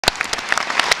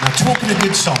Now, talking of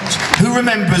good songs, who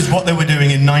remembers what they were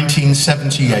doing in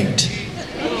 1978?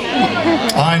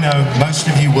 I know, most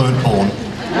of you weren't born.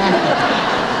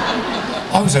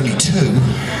 I was only 2.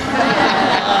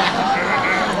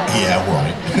 Yeah,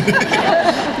 right.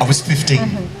 I was 15.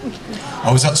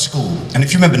 I was at school, and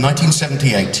if you remember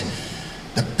 1978,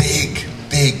 the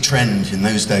big trend in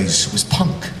those days was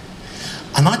punk.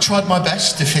 And I tried my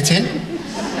best to fit in.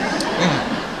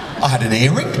 I had an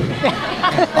earring,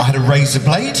 I had a razor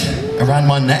blade around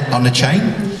my neck on a chain.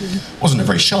 It wasn't a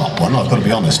very sharp one, I've got to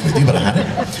be honest with you, but I had it.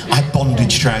 I had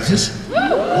bondage trousers,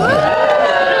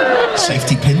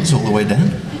 safety pins all the way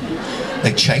down.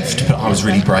 They chafed, but I was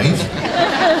really brave.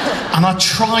 And I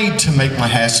tried to make my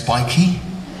hair spiky.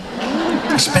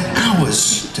 I spent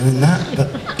hours doing that,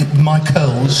 but my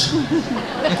curls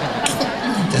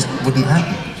just wouldn't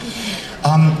happen.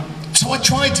 So I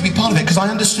tried to be part of it because I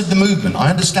understood the movement. I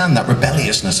understand that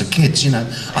rebelliousness of kids, you know.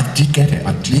 I did get it,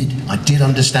 I did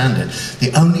understand it.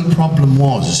 The only problem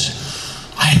was,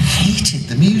 I hated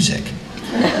the music.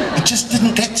 It just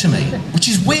didn't get to me, which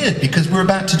is weird because we're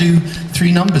about to do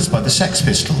 3 numbers by the Sex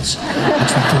Pistols.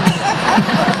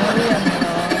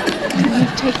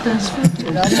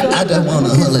 I don't want a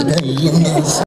holiday in this.